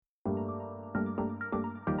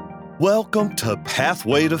Welcome to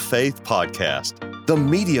Pathway to Faith Podcast, the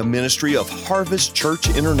media ministry of Harvest Church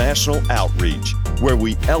International Outreach, where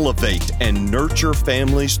we elevate and nurture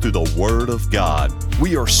families through the Word of God.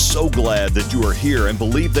 We are so glad that you are here and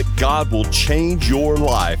believe that God will change your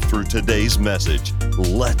life through today's message.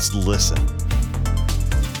 Let's listen.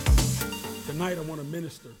 Tonight I want to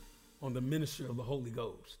minister on the ministry of the Holy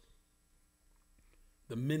Ghost.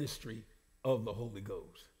 The ministry of the Holy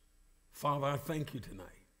Ghost. Father, I thank you tonight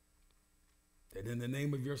that in the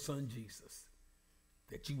name of your Son Jesus,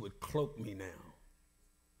 that you would cloak me now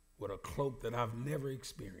with a cloak that I've never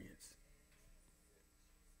experienced,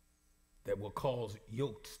 that will cause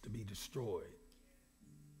yokes to be destroyed,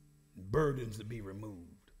 burdens to be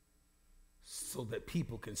removed, so that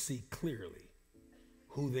people can see clearly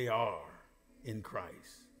who they are in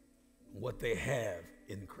Christ, what they have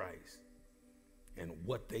in Christ, and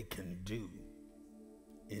what they can do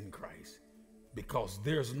in Christ, because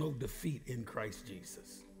there's no defeat in Christ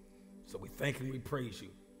Jesus. So we thank and we praise you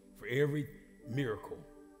for every miracle,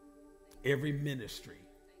 every ministry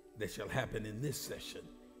that shall happen in this session.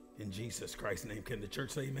 In Jesus Christ's name, can the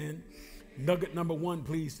church say amen? Nugget number one,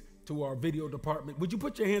 please, to our video department. Would you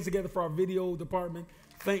put your hands together for our video department?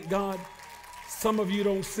 Thank God. Some of you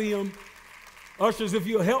don't see them. Ushers, if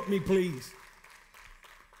you'll help me, please.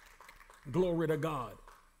 Glory to God.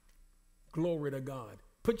 Glory to God.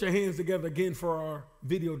 Put your hands together again for our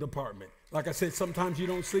video department. Like I said, sometimes you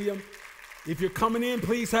don't see them. If you're coming in,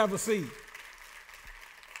 please have a seat.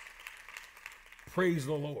 Praise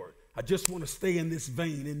the Lord. I just want to stay in this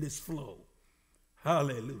vein, in this flow.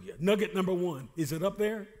 Hallelujah. Nugget number one. Is it up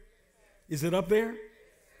there? Is it up there?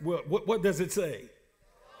 Well, what does it say?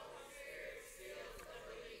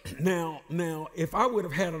 Now, if I would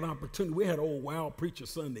have had an opportunity, we had old Wild Preacher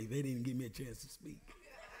Sunday. They didn't give me a chance to speak.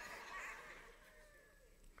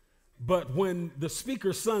 But when the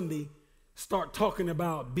Speaker Sunday start talking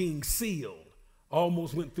about being sealed, I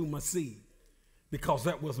almost went through my seat because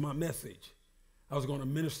that was my message. I was going to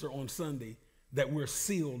minister on Sunday that we're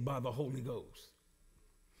sealed by the Holy Ghost.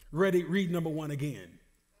 Ready? Read number one again.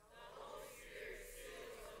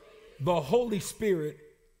 The Holy Spirit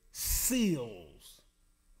seals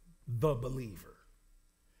the believer.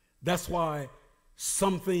 That's why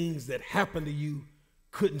some things that happened to you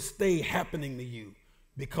couldn't stay happening to you,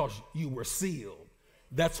 because you were sealed.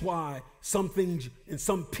 That's why some things and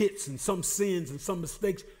some pits and some sins and some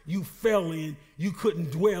mistakes you fell in, you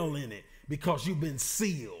couldn't dwell in it because you've been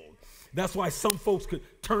sealed. That's why some folks could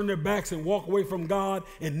turn their backs and walk away from God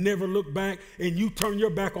and never look back, and you turn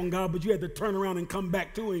your back on God, but you had to turn around and come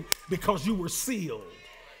back to him because you were sealed.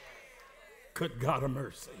 Good God of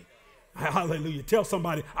mercy. Hallelujah. Tell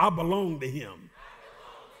somebody, I belong to him.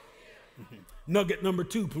 Nugget number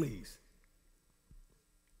two, please.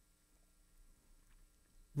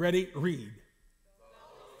 Ready? Read.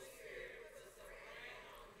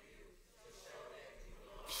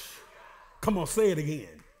 Come on, say it again.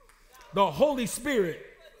 The Holy Spirit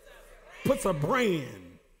puts a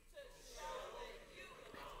brand.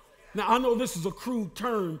 Now, I know this is a crude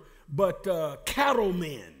term, but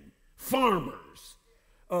cattlemen, farmers,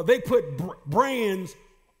 they put brands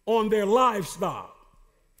on their livestock.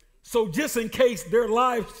 So just in case their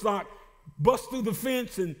livestock bust through the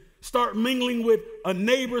fence and start mingling with a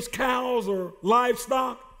neighbor's cows or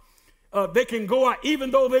livestock, they can go out,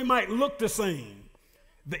 even though they might look the same.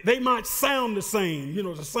 They might sound the same,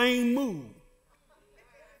 the same move,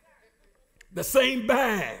 the same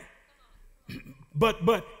bag.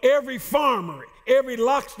 But every farmer, every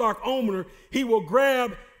livestock owner, he will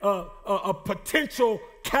grab a potential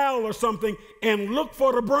cow or something and look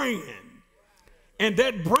for the brand. And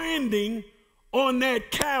that branding on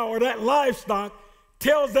that cow or that livestock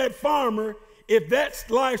tells that farmer if that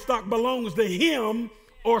livestock belongs to him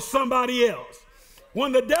or somebody else.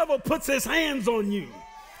 When the devil puts his hands on you,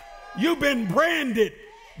 you've been branded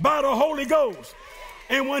by the Holy Ghost.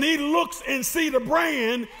 And when he looks and see the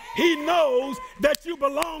brand, he knows that you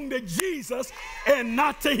belong to Jesus and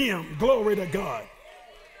not to him. Glory to God.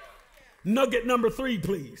 Nugget number three,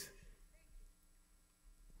 please.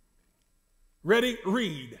 Ready?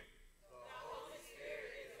 Read.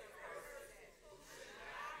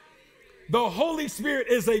 The Holy Spirit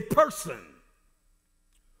is a person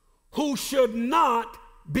who should not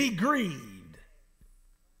be grieved.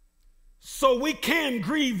 So we can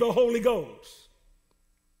grieve the Holy Ghost.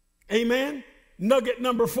 Amen. Nugget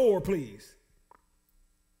number four, please.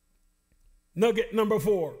 Nugget number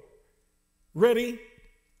four. Ready?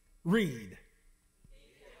 Read.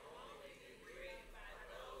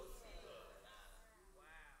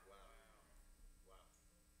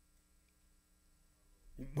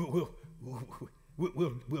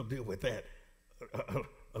 We'll deal with that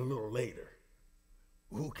a little later.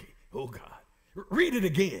 Okay. Oh, God. Read it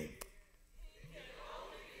again.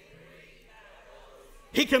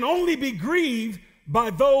 He can only be grieved by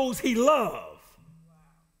those he loves.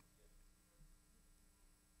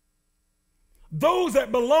 Those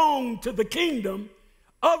that belong to the kingdom,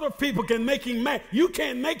 other people can make him mad. You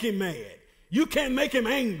can't make him mad. You can't make him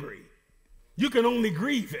angry. You can only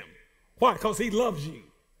grieve him. Why? Because he loves you.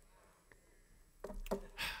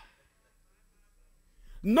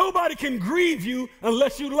 Nobody can grieve you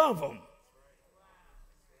unless you love them.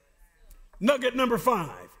 Nugget number 5.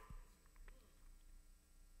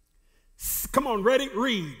 Come on, ready?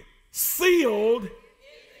 Read. Sealed.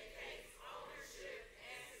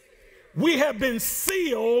 We have been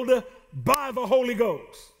sealed by the Holy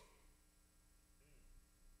Ghost,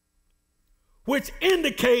 which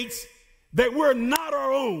indicates that we're not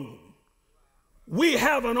our own. We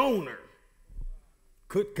have an owner.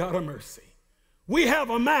 Good God of mercy. We have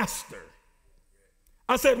a master.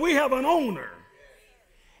 I said we have an owner.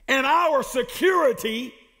 And our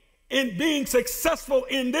security in being successful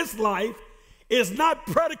in this life is not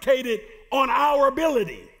predicated on our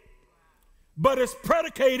ability, but it's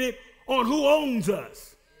predicated on who owns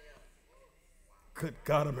us. Good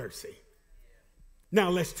God of mercy. Now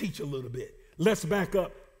let's teach a little bit. Let's back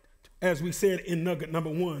up. As we said in nugget number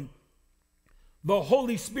 1, the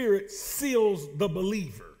Holy Spirit seals the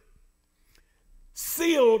believer.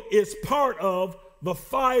 Sealed is part of the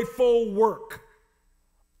fivefold work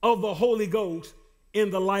of the Holy Ghost in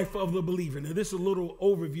the life of the believer. Now, this is a little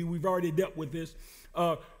overview. We've already dealt with this.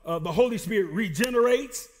 The Holy Spirit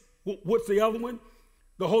regenerates. What's the other one?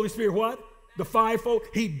 The Holy Spirit what? The fivefold.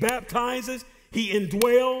 He baptizes, he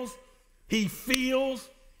indwells, he fills,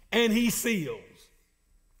 and he seals.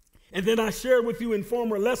 And then I shared with you in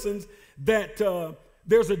former lessons that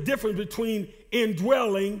there's a difference between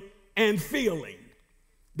indwelling and filling.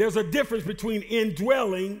 There's a difference between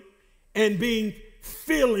indwelling and being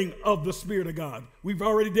filling of the Spirit of God. We've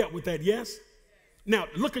already dealt with that, yes? Now,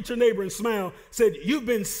 look at your neighbor and smile. Said, you've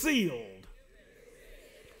been sealed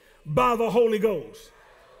by the Holy Ghost.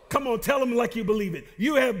 Come on, tell them like you believe it.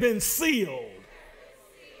 You have been sealed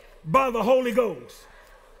by the Holy Ghost.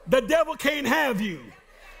 The devil can't have you.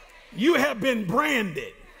 You have been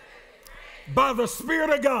branded by the Spirit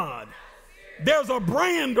of God. There's a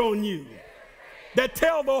brand on you that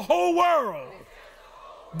tell the whole world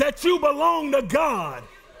that you belong to God.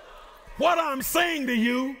 What I'm saying to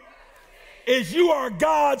you is you are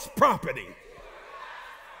God's property.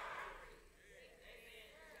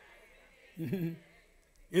 And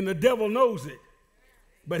the devil knows it,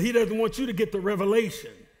 but he doesn't want you to get the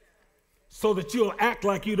revelation so that you'll act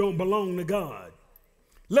like you don't belong to God.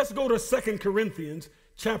 Let's go to 2 Corinthians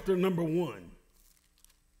chapter number 1.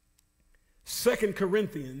 2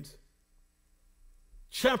 Corinthians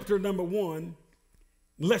chapter number 1.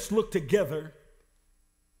 Let's look together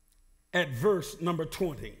at verse number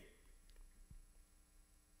 20.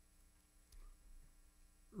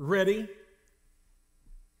 Ready?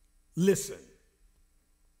 Listen.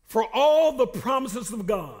 For all the promises of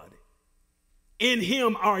God in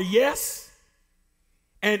him are yes,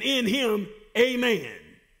 and in him amen.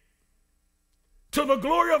 To the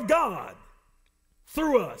glory of God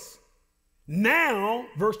through us. Now,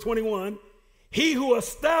 verse 21, he who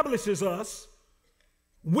establishes us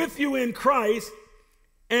with you in Christ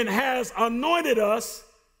and has anointed us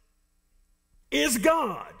is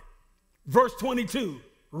God. Verse 22,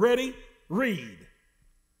 ready? Read.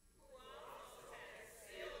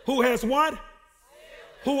 Who has what?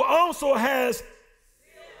 Who also has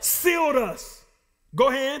sealed us. Go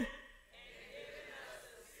ahead.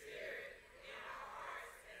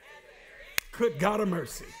 Good God of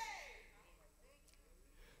mercy.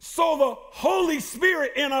 So the Holy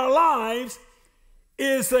Spirit in our lives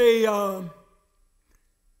is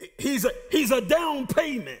he's a down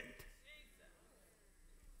payment.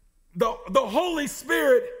 The Holy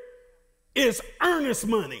Spirit is earnest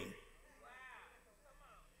money.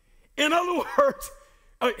 In other words,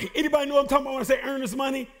 anybody know what I'm talking about when I say earnest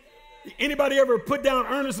money? Anybody ever put down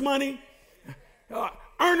earnest money?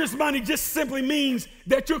 Earnest money just simply means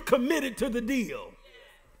that you're committed to the deal.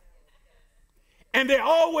 And they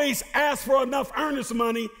always ask for enough earnest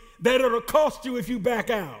money that it'll cost you if you back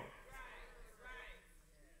out.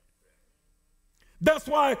 That's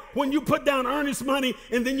why when you put down earnest money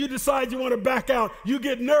and then you decide you want to back out, you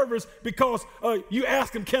get nervous because you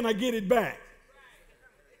ask them, can I get it back?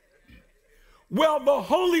 Well, the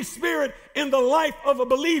Holy Spirit in the life of a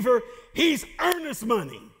believer, he's earnest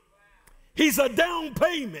money. He's a down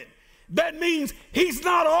payment. That means he's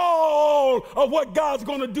not all of what God's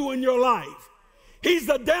going to do in your life. He's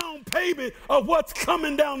the down payment of what's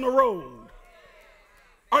coming down the road.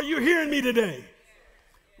 Are you hearing me today?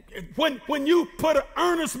 When you put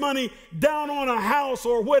earnest money down on a house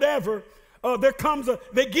or whatever,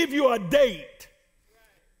 they give you a date.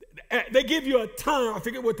 They give you a time. I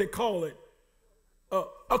forget what they call it.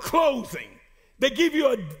 A closing. They give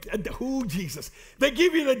you Jesus. They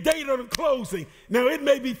give you the date of the closing. Now, it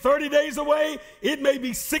may be 30 days away. It may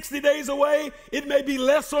be 60 days away. It may be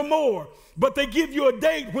less or more. But they give you a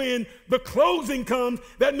date when the closing comes.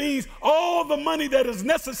 That means all the money that is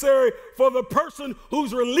necessary for the person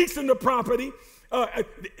who's releasing the property.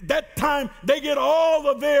 That time, they get all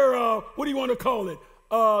of their, what do you want to call it?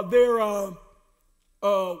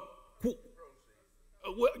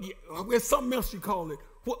 There's something else you call it.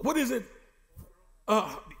 What is it?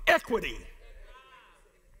 Equity.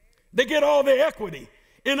 They get all their equity.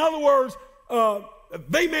 In other words,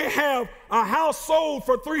 they may have a house sold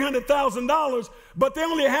for $300,000, but they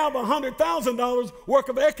only have $100,000 worth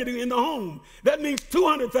of equity in the home. That means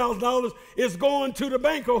 $200,000 is going to the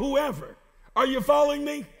bank or whoever. Are you following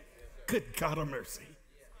me? Good God of mercy.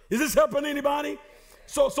 Is this helping anybody?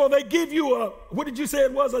 So they give you what did you say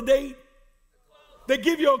it was, a date? They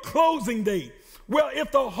give you a closing date. Well,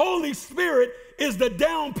 if the Holy Spirit is the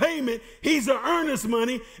down payment, he's the earnest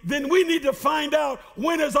money, then we need to find out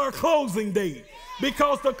when is our closing date.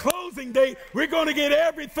 Because the closing date, we're going to get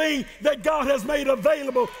everything that God has made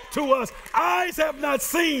available to us. Eyes have not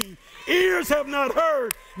seen, ears have not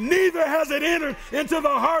heard, neither has it entered into the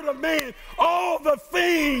heart of man all the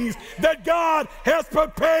things that God has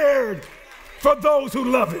prepared for those who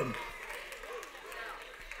love him.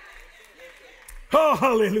 Oh,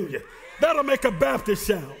 hallelujah. That'll make a Baptist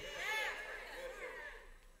shout.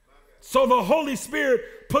 So the Holy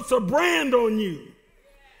Spirit puts a brand on you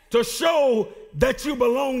to show that you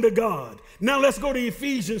belong to God. Now let's go to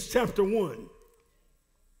Ephesians chapter 1.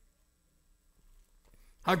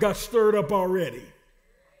 I got stirred up already.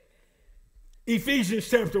 Ephesians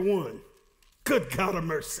chapter 1. Good God of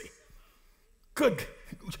mercy.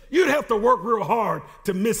 You'd have to work real hard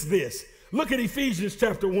to miss this. Look at Ephesians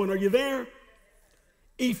chapter 1. Are you there?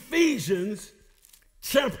 Ephesians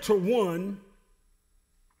chapter 1,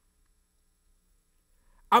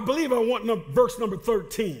 I believe I want verse number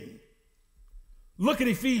 13. Look at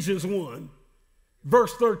Ephesians 1,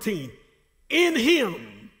 verse 13. In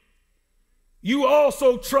him you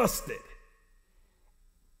also trusted.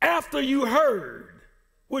 After you heard,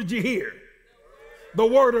 what did you hear? The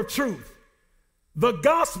word of truth, the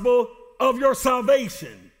gospel of your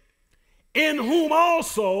salvation, in whom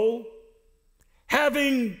also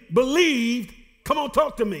having believed, come on,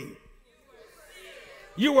 talk to me.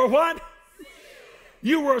 You were what?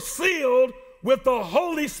 You were sealed with the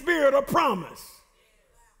Holy Spirit of promise.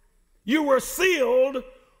 You were sealed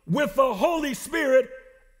with the Holy Spirit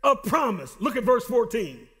of promise. Look at verse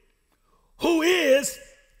 14. Who is,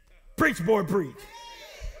 preach boy, preach.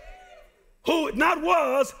 Who not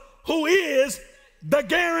was, who is the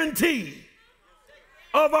guarantee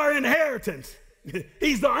of our inheritance.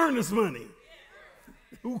 He's the earnest money.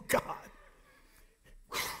 Oh, God.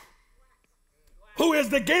 Who is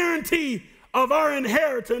the guarantee of our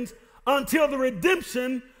inheritance until the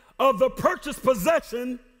redemption of the purchased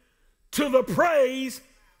possession to the praise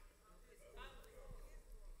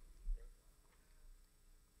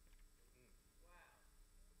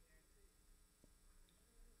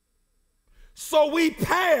So we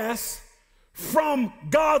pass from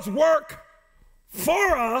God's work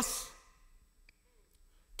for us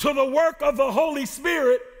to the work of the Holy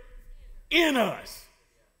Spirit in us.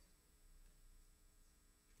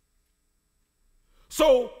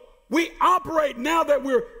 So we operate, now that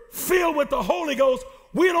we're filled with the Holy Ghost,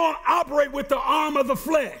 we don't operate with the arm of the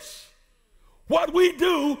flesh. What we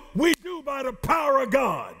do by the power of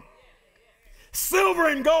God. Silver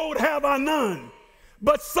and gold have I none,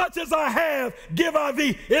 but such as I have give I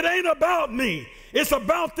thee. It ain't about me. It's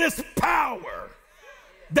about this power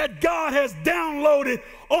that God has downloaded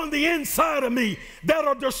on the inside of me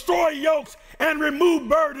that'll destroy yokes and remove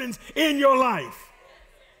burdens in your life.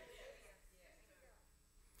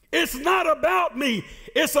 It's not about me.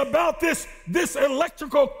 It's about this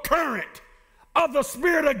electrical current of the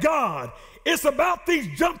Spirit of God. It's about these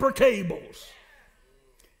jumper cables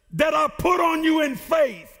that I put on you in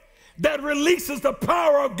faith that releases the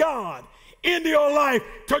power of God into your life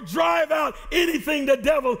to drive out anything the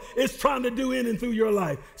devil is trying to do in and through your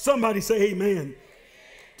life. Somebody say amen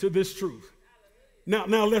to this truth.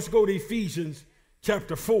 Now let's go to Ephesians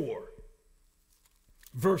chapter 4,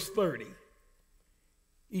 verse 30.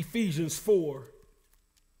 Ephesians 4.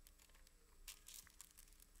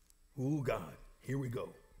 Oh, God, here we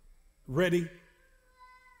go. Ready?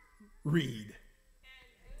 Read.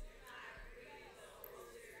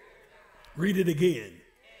 Read it again.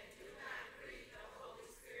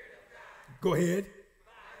 Go ahead.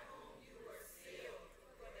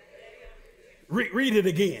 Read it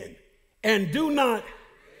again. And do not.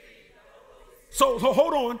 So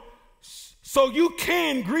hold on. So you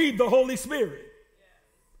can grieve the Holy Spirit.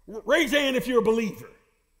 Raise your hand if you're a believer.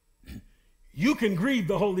 You can grieve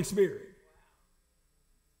the Holy Spirit.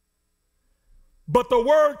 But the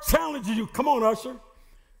word challenges you. Come on, usher.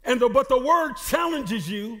 But the word challenges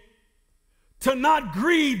you to not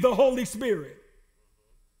grieve the Holy Spirit.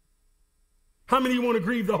 How many of you want to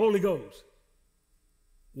grieve the Holy Ghost?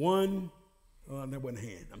 One. Oh, that wasn't a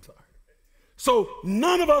hand. I'm sorry. So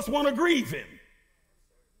none of us want to grieve him.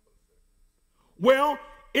 Well,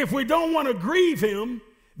 if we don't want to grieve him,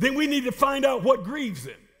 then we need to find out what grieves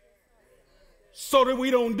him so that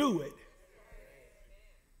we don't do it.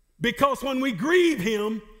 Because when we grieve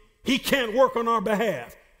him, he can't work on our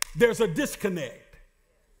behalf. There's a disconnect.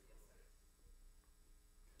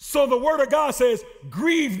 So the word of God says,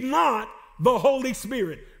 grieve not the Holy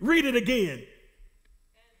Spirit. Read it again.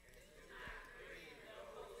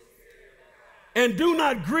 And do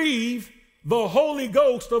not grieve the Holy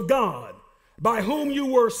Ghost of God, by whom you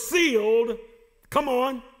were sealed. Come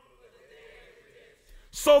on.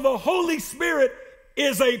 So the Holy Spirit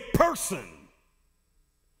is a person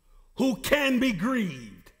who can be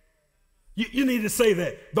grieved. You need to say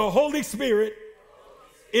that. The Holy Spirit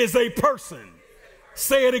is a person.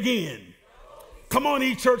 Say it again. Come on,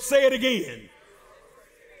 E-Church, say it again.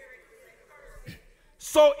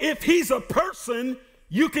 So if he's a person,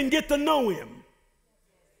 you can get to know him.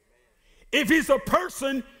 If he's a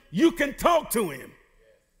person, you can talk to him.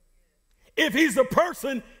 If he's a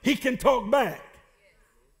person, he can talk back.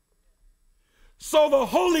 So the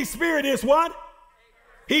Holy Spirit is what?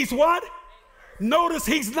 He's what? Notice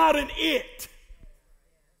he's not an it.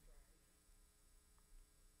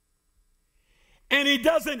 And he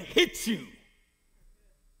doesn't hit you.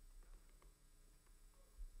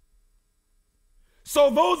 So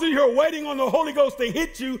those of you who are waiting on the Holy Ghost to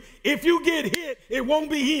hit you, if you get hit, it won't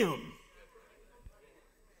be him.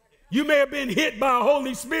 You may have been hit by a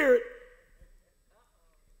Holy Spirit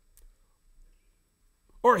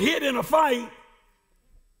or hit in a fight,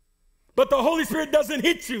 but the Holy Spirit doesn't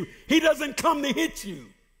hit you. He doesn't come to hit you.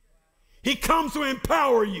 He comes to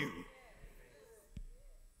empower you.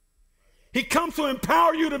 He comes to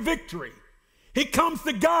empower you to victory. He comes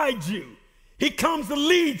to guide you. He comes to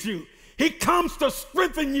lead you. He comes to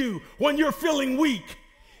strengthen you when you're feeling weak.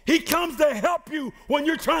 He comes to help you when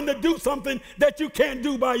you're trying to do something that you can't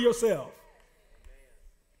do by yourself.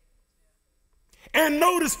 And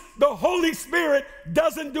notice the Holy Spirit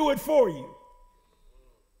doesn't do it for you.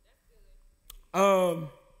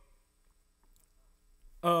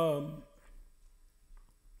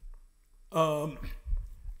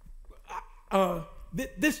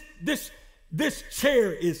 This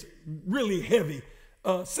chair is really heavy.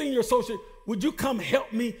 Senior associate, would you come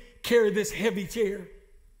help me carry this heavy chair?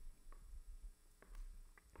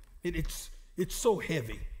 It's so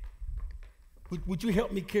heavy. Would you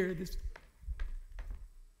help me carry this?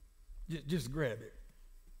 Just grab it.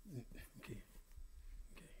 Okay.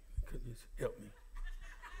 Just help me.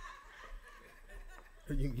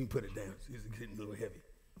 You can put it down. It's getting a little heavy.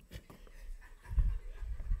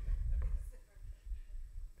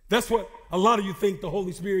 That's what a lot of you think the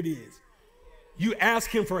Holy Spirit is. You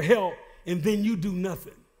ask him for help and then you do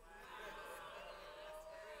nothing.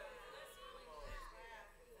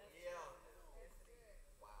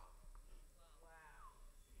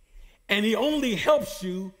 And he only helps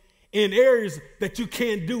you in areas that you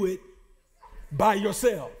can't do it by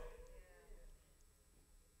yourself.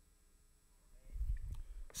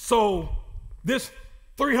 So this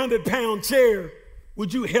 300-pound chair,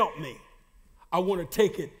 would you help me? I want to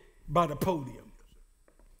take it by the podium.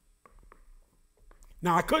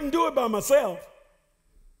 Now, I couldn't do it by myself,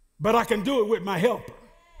 but I can do it with my helper.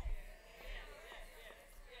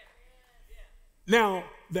 Now,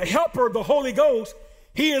 the helper, the Holy Ghost,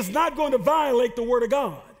 he is not going to violate the word of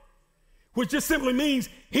God, which just simply means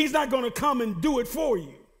he's not going to come and do it for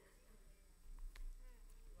you.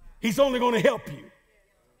 He's only going to help you.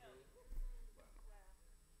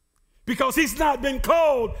 Because he's not been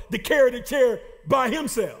called to carry the chair by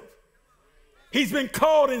himself. He's been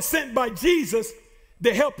called and sent by Jesus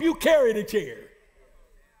to help you carry the chair,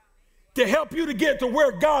 to help you to get to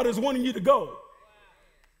where God is wanting you to go.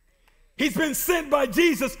 He's been sent by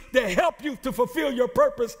Jesus to help you to fulfill your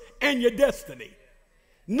purpose and your destiny.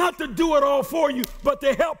 Not to do it all for you, but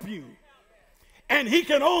to help you. And he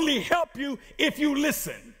can only help you if you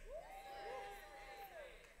listen.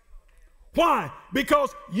 Why?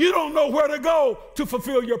 Because you don't know where to go to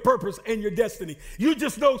fulfill your purpose and your destiny. You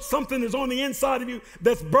just know something is on the inside of you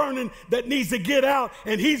that's burning, that needs to get out,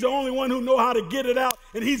 and he's the only one who knows how to get it out,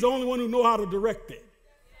 and he's the only one who knows how to direct it.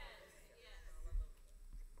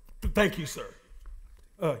 Thank you, sir.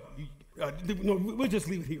 No, we'll just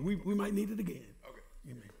leave it here. We might need it again.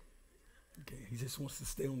 Okay. Okay. He just wants to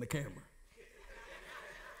stay on the camera.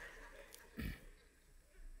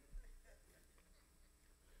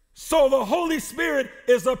 So the Holy Spirit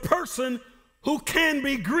is a person who can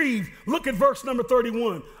be grieved. Look at verse number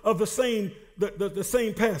 31 of the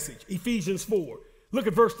same passage, Ephesians 4. Look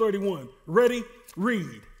at verse 31. Ready?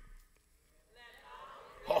 Read.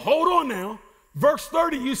 Hold on now. Verse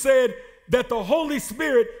 30, you said that the Holy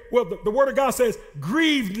Spirit, well, the Word of God says,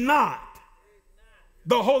 grieve not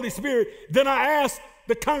the Holy Spirit. Then I asked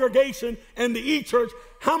the congregation and the E-Church,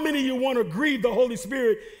 how many of you want to grieve the Holy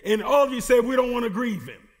Spirit? And all of you said, we don't want to grieve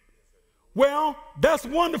him. Well, that's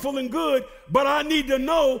wonderful and good, but I need to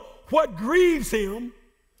know what grieves him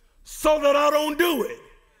so that I don't do it,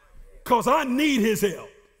 because I need his help.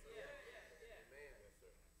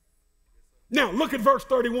 Now, look at verse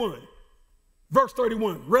 31. Verse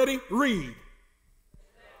 31. Ready? Read.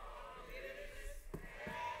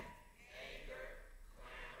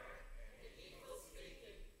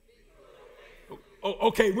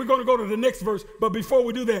 Okay, we're going to go to the next verse, but before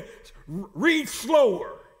we do that, read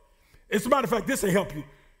slower. As a matter of fact, this will help you,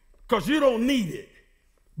 because you don't need it.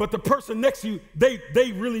 But the person next to you,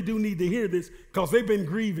 they really do need to hear this, because they've been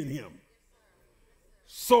grieving him.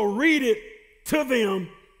 So read it to them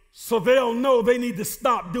so they'll know they need to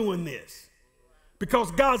stop doing this.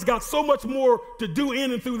 Because God's got so much more to do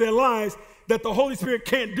in and through their lives that the Holy Spirit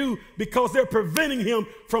can't do, because they're preventing him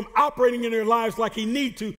from operating in their lives like he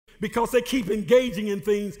needs to, because they keep engaging in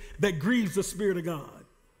things that grieves the Spirit of God.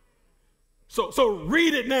 So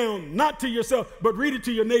read it now, not to yourself, but read it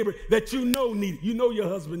to your neighbor that you know need it. You know your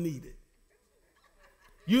husband need it.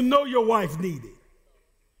 You know your wife need it.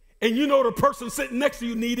 And you know the person sitting next to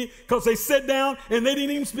you need it, because they sat down and they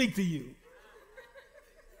didn't even speak to you.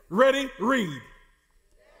 Ready? Read.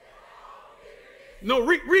 No,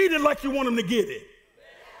 read it like you want them to get it.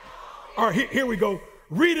 All right, here we go.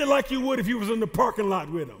 Read it like you would if you was in the parking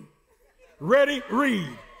lot with them. Ready? Read.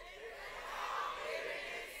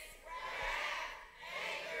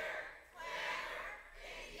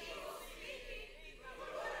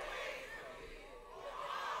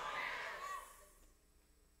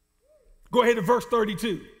 Go ahead to verse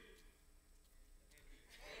 32.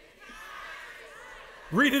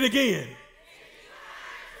 Read it again.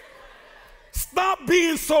 Stop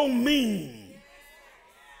being so mean.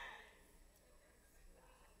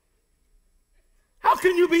 How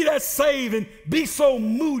can you be that saved and be so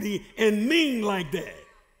moody and mean like that?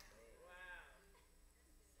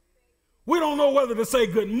 We don't know whether to say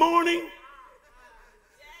good morning.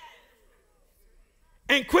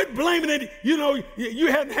 And quit blaming it. You know, you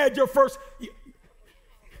hadn't had your first.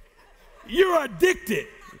 You're addicted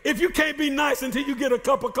if you can't be nice until you get a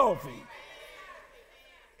cup of coffee.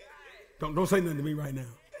 Don't say nothing to me right now.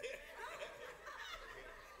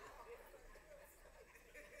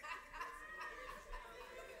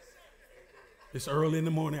 It's early in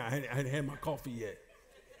the morning. I hadn't had my coffee yet.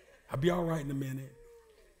 I'll be all right in a minute.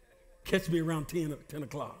 Catch me around 10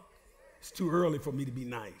 o'clock. It's too early for me to be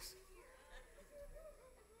nice.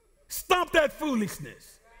 Stop that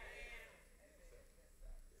foolishness.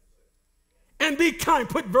 And be kind.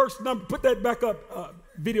 Put that back up,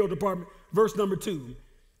 video department, verse number 2.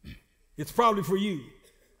 It's probably for you.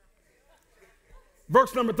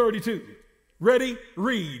 Verse number 32. Ready?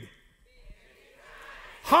 Read.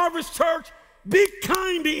 Harvest Church, be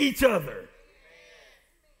kind to each other.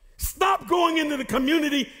 Stop going into the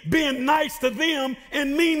community being nice to them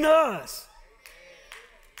and mean to us.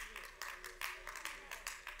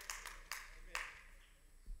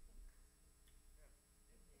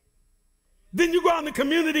 Then you go out in the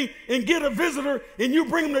community and get a visitor and you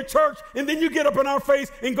bring them to church, and then you get up in our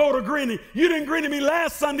face and go to grinning. You didn't grin at me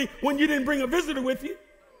last Sunday when you didn't bring a visitor with you.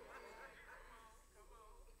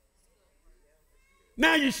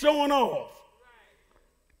 Now you're showing off.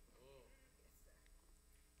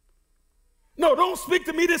 No, don't speak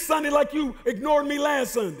to me this Sunday like you ignored me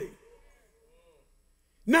last Sunday.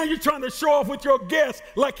 Now you're trying to show off with your guests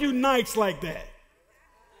like you nice like that.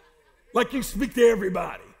 Like you speak to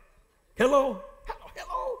everybody. Hello?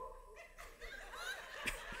 Hello?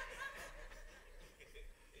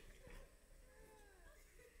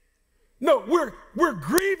 No, we're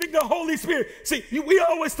grieving the Holy Spirit. See, we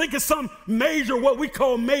always think it's some major, what we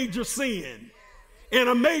call major sin. And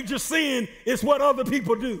a major sin is what other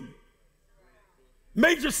people do.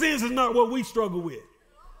 Major sins is not what we struggle with.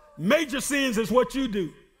 Major sins is what you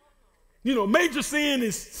do. You know, major sin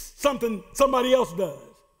is something somebody else does.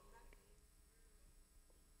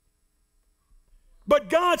 But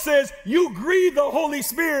God says you grieve the Holy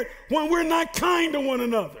Spirit when we're not kind to one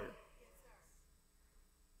another.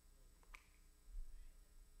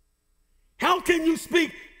 How can you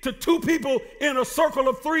speak to two people in a circle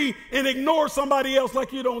of three and ignore somebody else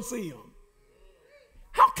like you don't see them?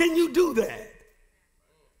 How can you do that?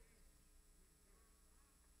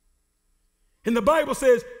 And the Bible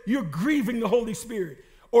says you're grieving the Holy Spirit,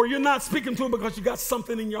 or you're not speaking to him because you got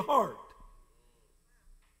something in your heart.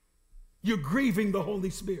 You're grieving the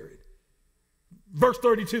Holy Spirit. Verse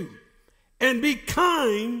 32, and be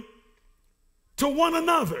kind to one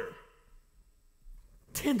another,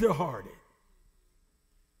 tenderhearted,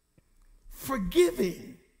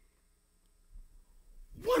 forgiving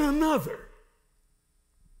one another,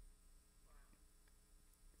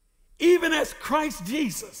 even as Christ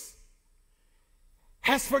Jesus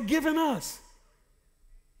has forgiven us.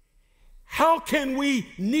 How can we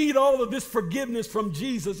need all of this forgiveness from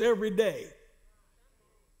Jesus every day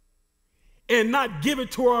and not give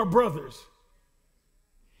it to our brothers?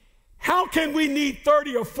 How can we need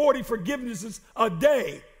 30 or 40 forgivenesses a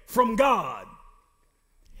day from God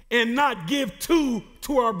and not give 2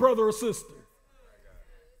 to our brother or sister?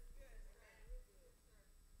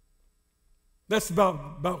 That's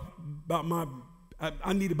about my,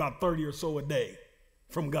 I need about 30 or so a day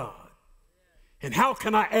from God. And how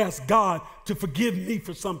can I ask God to forgive me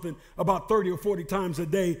for something about 30 or 40 times a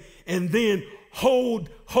day and then hold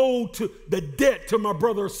to the debt to my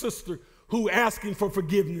brother or sister who asking for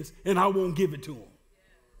forgiveness and I won't give it to him?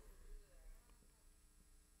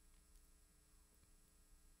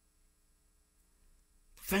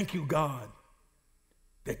 Thank you, God,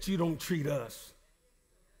 that you don't treat us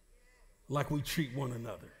like we treat one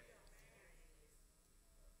another.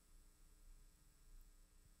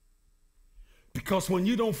 Because when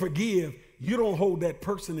you don't forgive, you don't hold that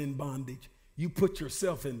person in bondage. You put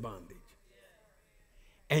yourself in bondage.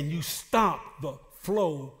 And you stop the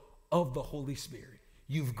flow of the Holy Spirit.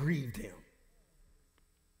 You've grieved him.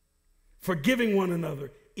 Forgiving one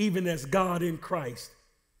another, even as God in Christ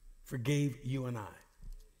forgave you and I.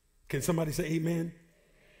 Can somebody say amen?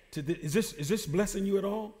 Is this blessing you at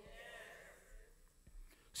all?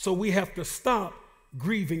 So we have to stop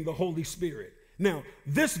grieving the Holy Spirit. Now,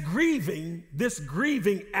 this grieving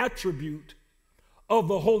attribute of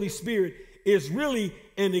the Holy Spirit is really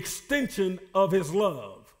an extension of his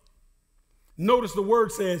love. Notice the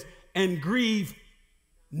word says, and grieve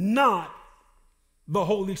not the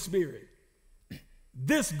Holy Spirit.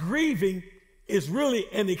 This grieving is really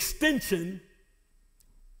an extension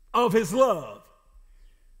of his love,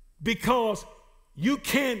 because you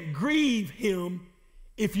can't grieve him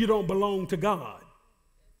if you don't belong to God.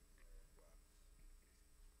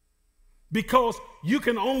 Because you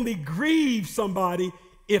can only grieve somebody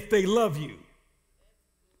if they love you.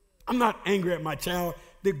 I'm not angry at my child.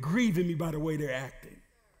 They're grieving me by the way they're acting.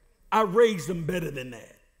 I raised them better than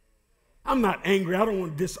that. I'm not angry. I don't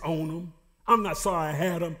want to disown them. I'm not sorry I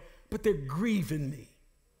had them, but they're grieving me.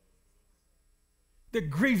 They're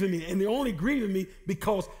grieving me, and they're only grieving me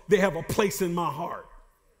because they have a place in my heart.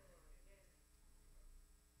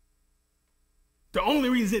 The only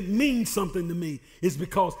reason it means something to me is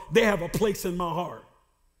because they have a place in my heart.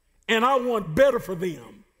 And I want better for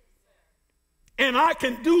them. And I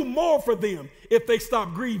can do more for them if they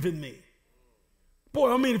stop grieving me.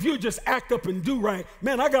 Boy, I mean, if you just act up and do right,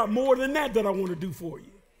 man, I got more than that I want to do for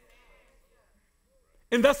you.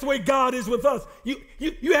 And that's the way God is with us.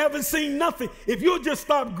 You haven't seen nothing. If you'll just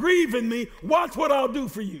stop grieving me, watch what I'll do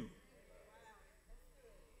for you.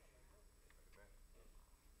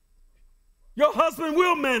 Your husband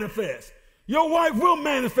will manifest. Your wife will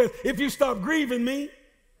manifest if you stop grieving me.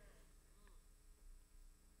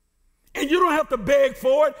 And you don't have to beg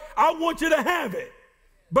for it. I want you to have it.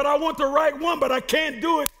 But I want the right one, but I can't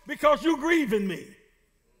do it because you're grieving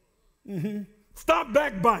me. Stop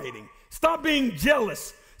backbiting. Stop being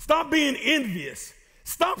jealous. Stop being envious.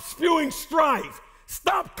 Stop spewing strife.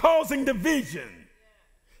 Stop causing division.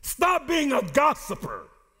 Stop being a gossiper.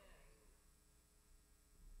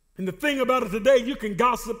 And the thing about it today, you can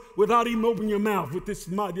gossip without even opening your mouth with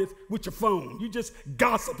with your phone. You're just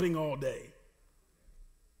gossiping all day.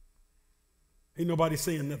 Ain't nobody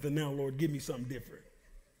saying nothing now, Lord. Give me something different.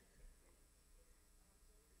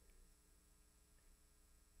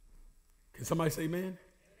 Can somebody say amen?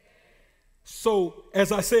 So,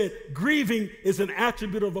 as I said, grieving is an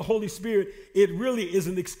attribute of the Holy Spirit. It really is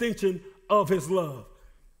an extension of his love.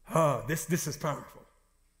 This is powerful.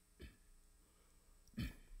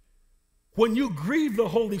 When you grieve the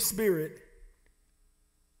Holy Spirit,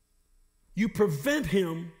 you prevent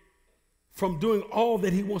him from doing all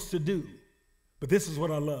that he wants to do. But this is what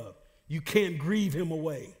I love. You can't grieve him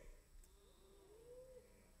away.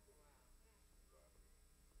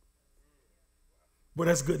 But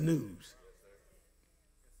that's good news.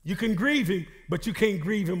 You can grieve him, but you can't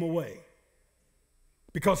grieve him away,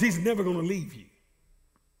 because he's never going to leave you.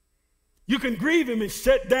 You can grieve him and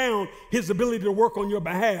shut down his ability to work on your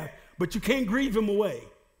behalf, but you can't grieve him away.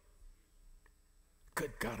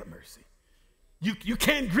 Good God of mercy. You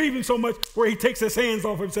can't grieve him so much where he takes his hands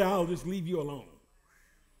off and says, I'll just leave you alone.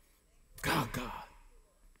 God.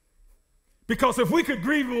 Because if we could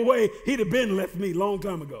grieve him away, he'd have been left me a long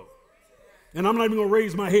time ago. And I'm not even going to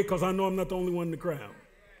raise my head because I know I'm not the only one in the crowd.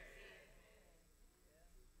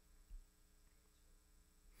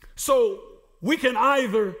 So we can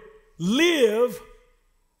either live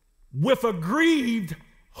with a grieved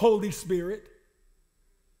Holy Spirit,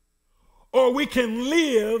 or we can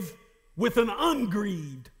live with an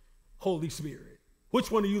ungrieved Holy Spirit.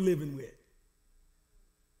 Which one are you living with?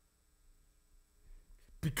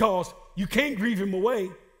 Because you can't grieve him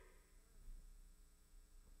away.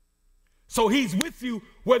 So he's with you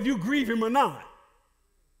whether you grieve him or not.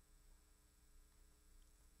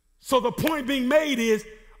 So the point being made is,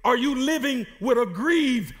 are you living with a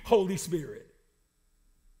grieved Holy Spirit?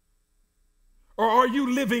 Or are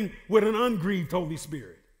you living with an ungrieved Holy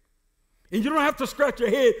Spirit? And you don't have to scratch your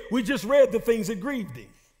head. We just read the things that grieved him.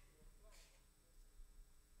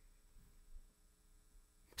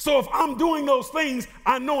 So if I'm doing those things,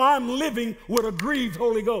 I know I'm living with a grieved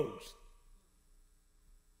Holy Ghost.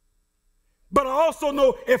 But I also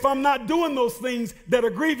know if I'm not doing those things that are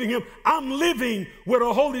grieving him, I'm living with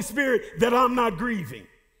a Holy Spirit that I'm not grieving.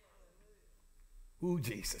 Ooh,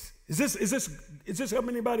 Jesus. Is this helping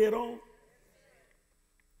anybody at all?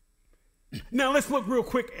 Now let's look real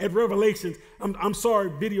quick at Revelations. I'm sorry,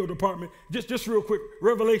 video department. Just real quick,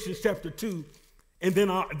 Revelations chapter 2, and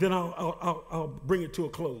then I'll bring it to a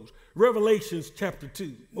close. Revelations chapter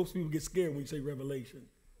 2. Most people get scared when you say Revelation.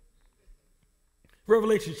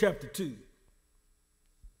 Revelation chapter 2.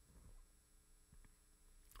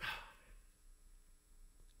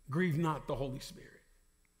 Grieve not the Holy Spirit.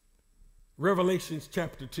 Revelations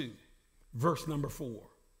chapter 2, verse number 4.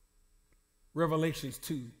 Revelations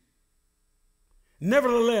 2.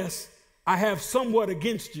 Nevertheless, I have somewhat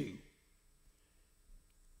against you,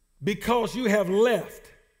 because you have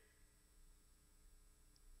left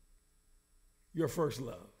your first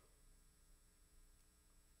love.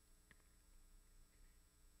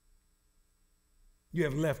 You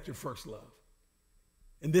have left your first love.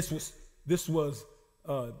 And this was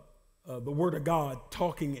the word of God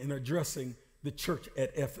talking and addressing the church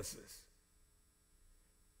at Ephesus.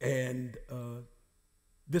 And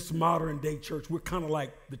this modern day church, we're kind of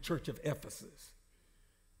like the church of Ephesus.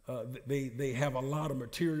 They have a lot of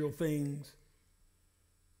material things,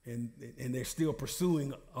 and they're still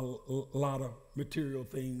pursuing a lot of material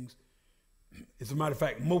things. As a matter of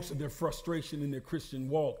fact, most of their frustration in their Christian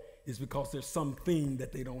walk is because there's something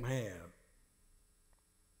that they don't have.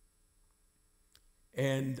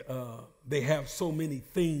 And they have so many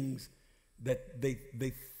things that they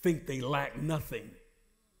think they lack nothing.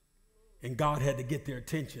 And God had to get their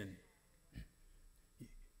attention.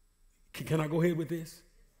 Can I go ahead with this?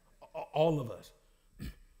 All of us.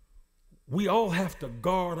 We all have to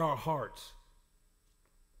guard our hearts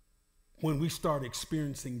when we start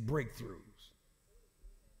experiencing breakthroughs.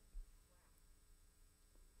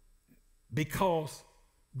 Because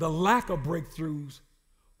the lack of breakthroughs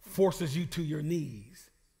forces you to your knees.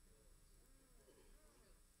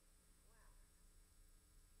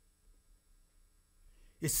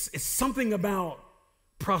 It's something about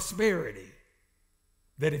prosperity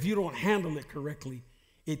that if you don't handle it correctly,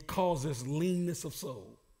 it causes leanness of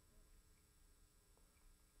soul.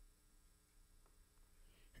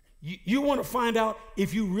 You want to find out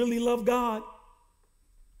if you really love God?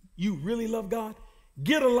 You really love God?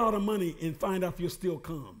 Get a lot of money and find out if you'll still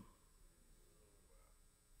come.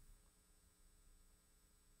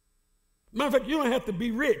 Matter of fact, you don't have to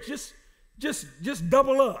be rich. Just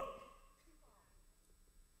double up.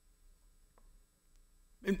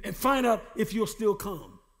 And find out if you'll still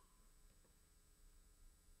come.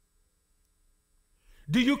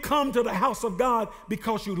 Do you come to the house of God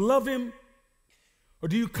because you love him? Or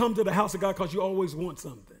do you come to the house of God because you always want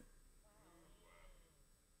something?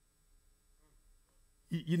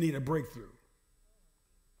 You need a breakthrough.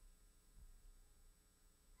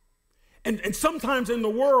 And sometimes in the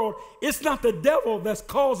world, it's not the devil that's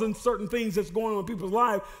causing certain things that's going on in people's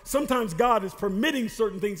lives. Sometimes God is permitting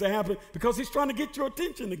certain things to happen because he's trying to get your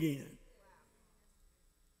attention again.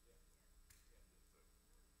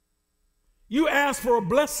 You asked for a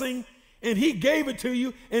blessing and he gave it to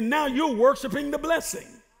you, and now you're worshiping the blessing.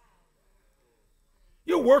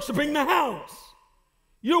 You're worshiping the house.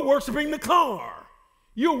 You're worshiping the car.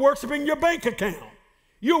 You're worshiping your bank account.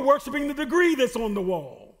 You're worshiping the degree that's on the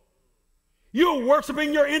wall. You're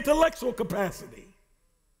worshiping your intellectual capacity.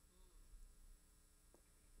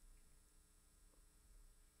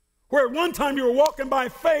 Where at one time you were walking by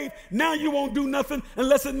faith, now you won't do nothing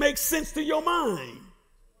unless it makes sense to your mind.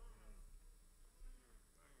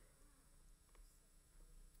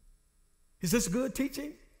 Is this good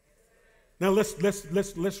teaching? Now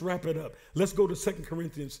let's wrap it up. Let's go to 2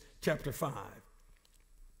 Corinthians chapter 5.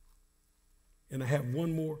 And I have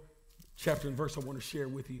one more chapter and verse I want to share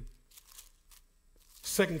with you.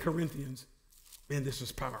 2 Corinthians, man, this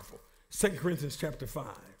is powerful. 2 Corinthians chapter 5.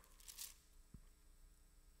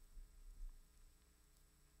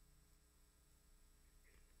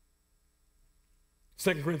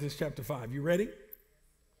 Second Corinthians chapter 5. You ready?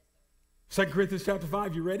 2 Corinthians chapter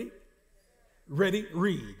 5, you ready? Ready?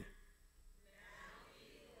 Read.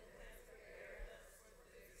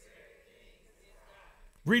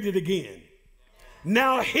 Read it again.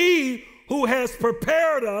 Now he who has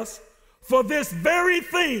prepared us for this very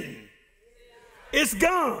thing is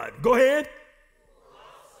God. Go ahead.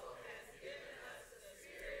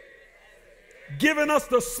 Given us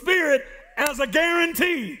the Spirit as a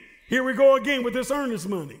guarantee. Here we go again with this earnest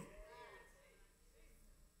money.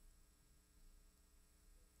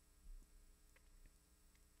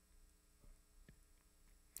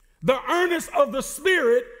 The earnest of the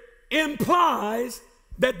Spirit implies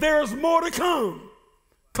that there's more to come.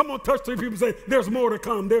 Come on, touch three people, say, there's more to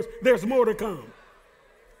come. There's more to come.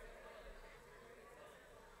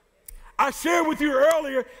 I shared with you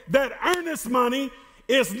earlier that earnest money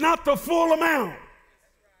is not the full amount.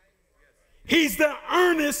 He's the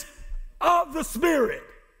earnest of the Spirit.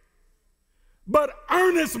 But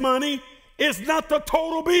earnest money is not the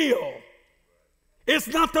total bill. It's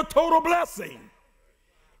not the total blessing.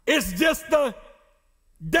 It's just the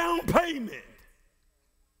down payment.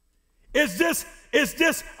 It's just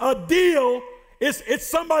a deal. It's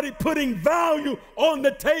somebody putting value on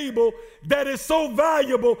the table that is so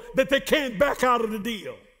valuable that they can't back out of the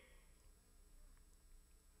deal.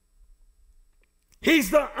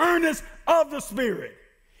 He's the earnest of the Spirit.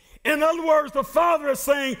 In other words, the Father is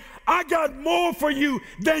saying, I got more for you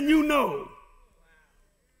than you know.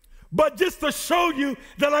 But just to show you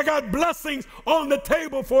that I got blessings on the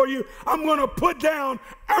table for you, I'm going to put down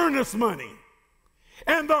earnest money.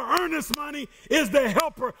 And the earnest money is the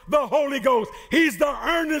helper, the Holy Ghost. He's the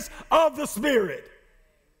earnest of the Spirit.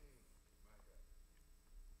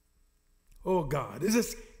 Oh God, is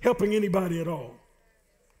this helping anybody at all?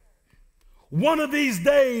 One of these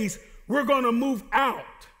days, we're going to move out.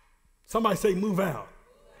 Somebody say move out.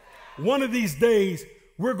 One of these days,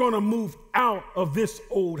 we're going to move out of this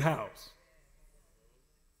old house.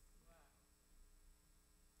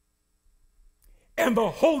 And the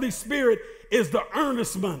Holy Spirit is the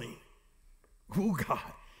earnest money. Oh God,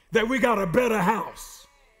 that we got a better house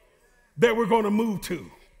that we're going to move to.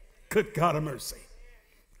 Good God of mercy.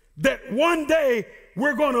 That one day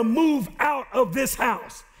we're going to move out of this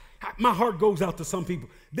house. My heart goes out to some people.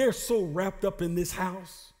 They're so wrapped up in this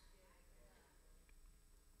house.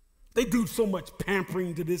 They do so much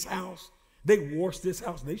pampering to this house. They wash this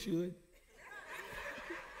house. They should.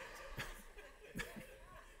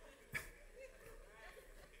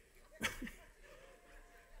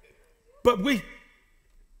 But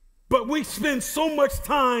we spend so much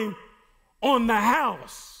time on the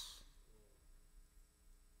house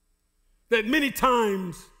that many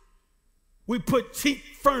times we put cheap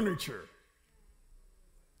furniture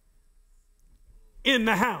in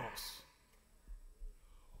the house.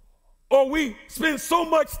 Or we spend so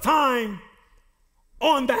much time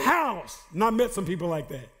on the house, and I met some people like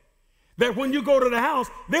that, that when you go to the house,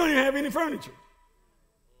 they don't even have any furniture.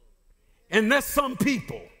 And that's some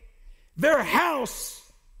people. Their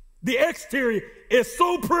house, the exterior, is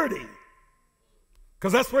so pretty,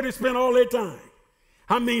 because that's where they spend all their time.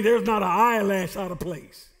 I mean, there's not an eyelash out of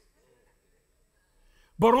place.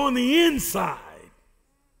 But on the inside,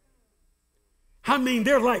 I mean,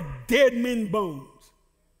 they're like dead men bones.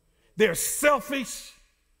 They're selfish,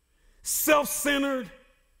 self-centered,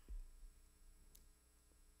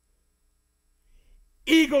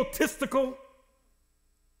 egotistical,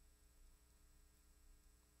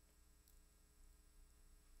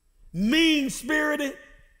 mean-spirited,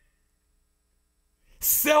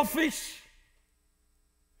 selfish,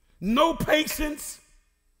 no patience.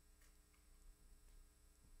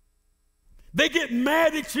 They get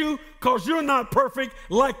mad at you because you're not perfect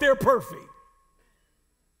like they're perfect.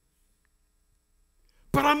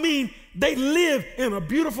 But I mean, they live in a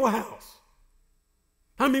beautiful house.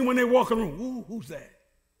 I mean, when they walk in the room, ooh, who's that?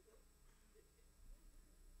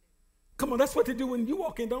 Come on, that's what they do when you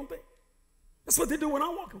walk in, don't they? That's what they do when I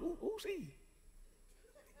walk in. Who's he?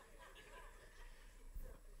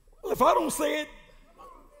 Well, if I don't say it,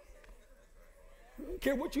 I don't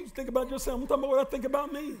care what you think about yourself. I'm talking about what I think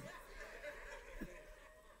about me.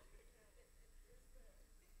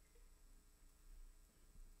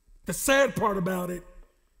 The sad part about it,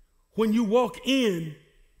 when you walk in,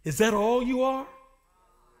 is that all you are?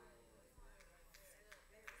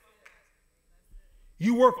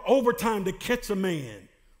 You work overtime to catch a man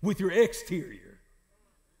with your exterior.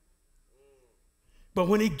 But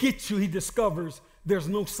when he gets you, he discovers there's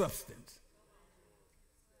no substance.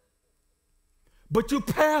 But you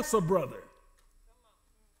pass a brother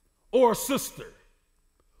or a sister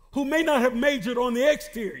who may not have majored on the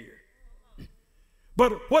exterior,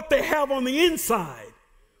 but what they have on the inside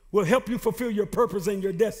will help you fulfill your purpose and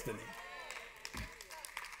your destiny.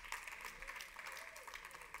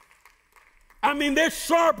 I mean, they're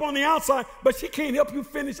sharp on the outside, but she can't help you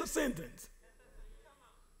finish a sentence.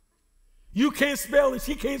 You can't spell and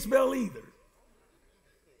she can't spell either.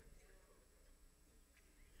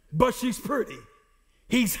 But she's pretty.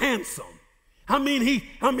 He's handsome. I mean,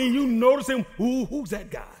 you notice him, ooh, who's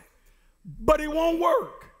that guy? But it won't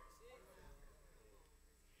work.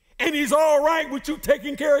 And he's all right with you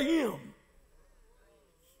taking care of him.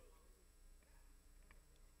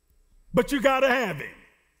 But you got to have him.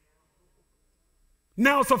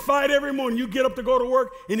 Now it's a fight every morning. You get up to go to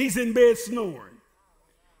work and he's in bed snoring.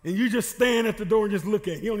 And you just stand at the door and just look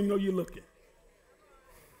at him. He don't even know you're looking.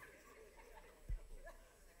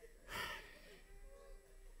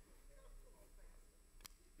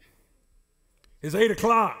 It's 8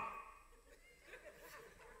 o'clock.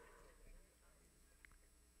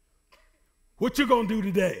 What you gonna do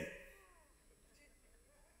today?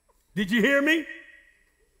 Did you hear me?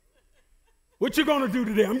 What you gonna do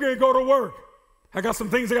today? I'm gonna go to work. I got some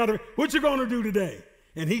things I gotta, what you gonna do today?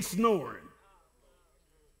 And he's snoring.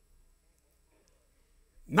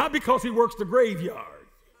 Not because he works the graveyard.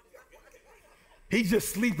 He's just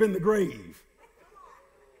asleep in the grave.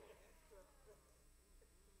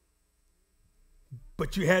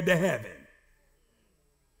 But you had to have him.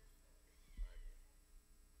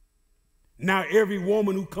 Now every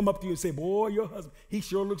woman who come up to you and say, boy, your husband, he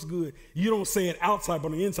sure looks good. You don't say it outside,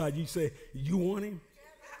 but on the inside you say, you want him?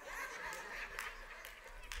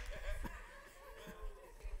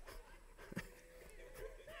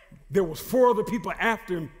 There was 4 other people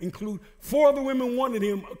after him, include 4 other women wanted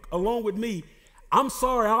him along with me. I'm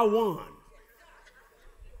sorry, I won.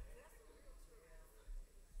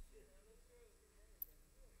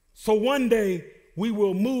 So one day we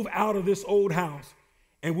will move out of this old house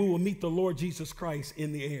and we will meet the Lord Jesus Christ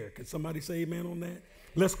in the air. Can somebody say amen on that?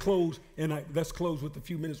 Let's close, let's close with the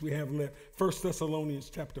few minutes we have left. 1 Thessalonians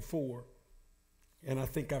chapter 4. And I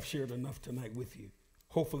think I've shared enough tonight with you.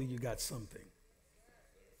 Hopefully you got something.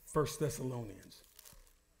 1 Thessalonians.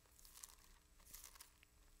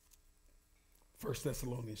 1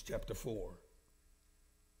 Thessalonians chapter 4.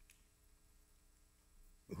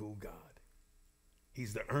 Oh, God.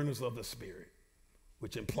 He's the earnest of the Spirit,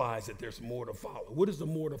 which implies that there's more to follow. What is the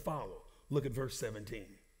more to follow? Look at verse 17.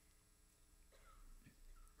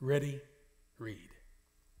 Ready? Read.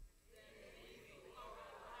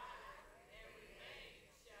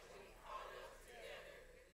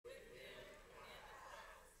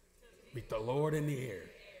 Meet the Lord in the air.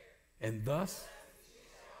 And thus,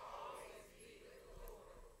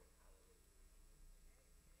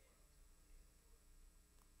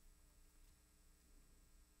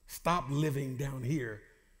 stop living down here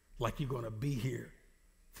like you're going to be here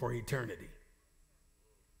for eternity.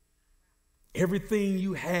 Everything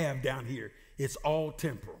you have down here, it's all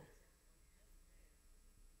temporal.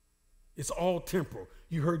 It's all temporal.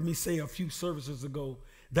 You heard me say a few services ago,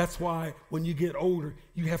 that's why when you get older,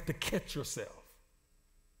 you have to catch yourself.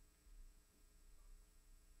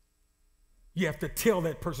 You have to tell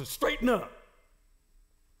that person, straighten up,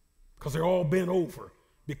 because they're all bent over,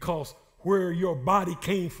 because where your body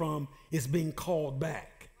came from is being called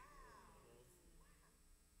back.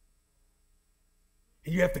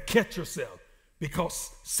 And you have to catch yourself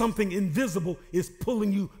because something invisible is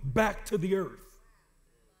pulling you back to the earth.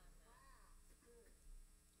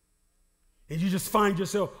 And you just find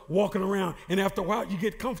yourself walking around, and after a while you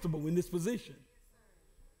get comfortable in this position.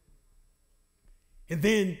 And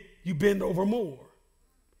then you bend over more.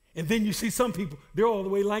 And then you see some people, they're all the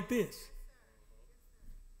way like this.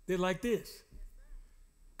 They're like this.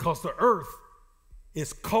 Because the earth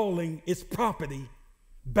is calling its property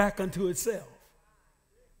back unto itself.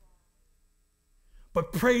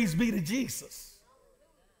 But praise be to Jesus.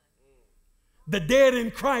 The dead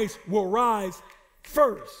in Christ will rise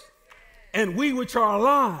first, and we which are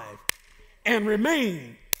alive and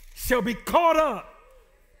remain shall be caught up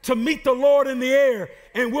to meet the Lord in the air,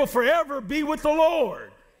 and will forever be with the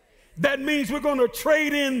Lord. That means we're going to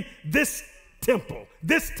trade in this temple,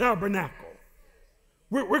 this tabernacle.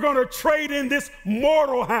 We're going to trade in this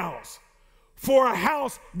mortal house for a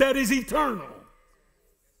house that is eternal.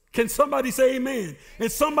 Can somebody say amen?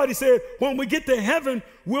 And somebody said, when we get to heaven,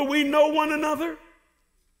 will we know one another?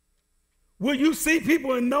 Will you see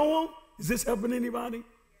people and know them? Is this helping anybody?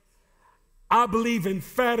 I believe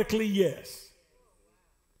emphatically yes.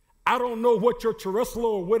 I don't know what your terrestrial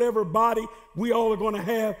or whatever body we all are going to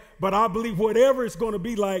have, but I believe whatever it's going to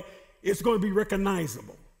be like, it's going to be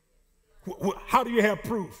recognizable. How do you have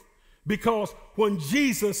proof? Because when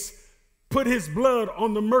Jesus put his blood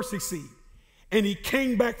on the mercy seat and he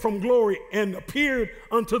came back from glory and appeared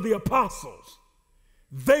unto the apostles,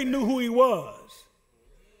 they knew who he was.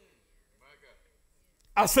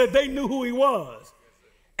 I said they knew who he was.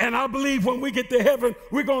 And I believe when we get to heaven,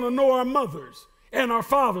 we're going to know our mothers and our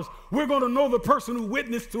fathers. We're going to know the person who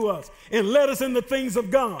witnessed to us and led us in the things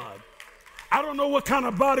of God. I don't know what kind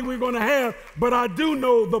of body we're going to have, but I do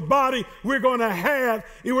know the body we're going to have,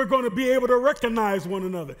 and we're going to be able to recognize one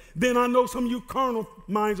another. Then I know some of you carnal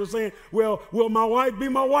minds are saying, well, will my wife be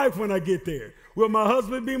my wife when I get there? Will my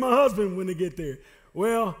husband be my husband when they get there?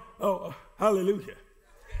 Well, oh, hallelujah.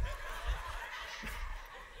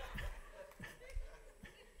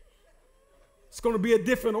 It's going to be a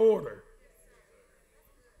different order.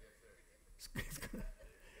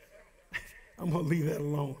 I'm going to leave that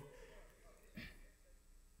alone.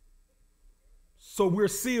 So we're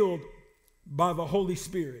sealed by the Holy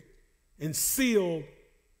Spirit, and sealed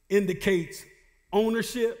indicates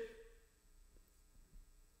ownership.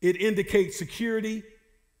 It indicates security.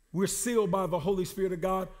 We're sealed by the Holy Spirit of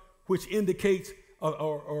God, which indicates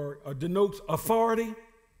or denotes authority.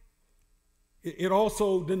 It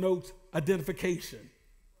also denotes identification.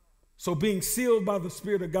 So being sealed by the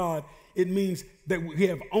Spirit of God, it means that we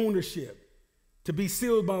have ownership. To be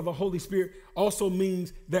sealed by the Holy Spirit also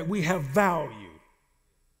means that we have value.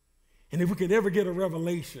 And if we could ever get a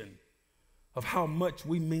revelation of how much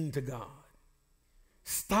we mean to God,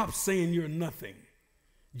 stop saying you're nothing.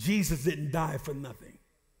 Jesus didn't die for nothing.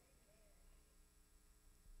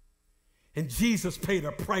 And Jesus paid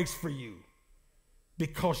a price for you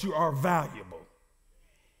because you are valuable.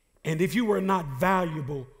 And if you were not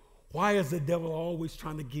valuable, why is the devil always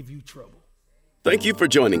trying to give you trouble? Thank you for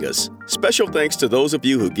joining us. Special thanks to those of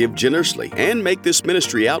you who give generously and make this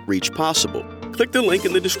ministry outreach possible. Click the link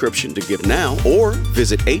in the description to give now or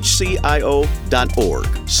visit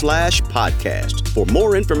hcio.org/podcast for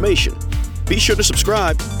more information. Be sure to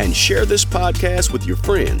subscribe and share this podcast with your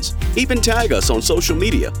friends. Even tag us on social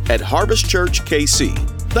media at Harvest Church KC.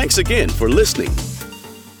 Thanks again for listening.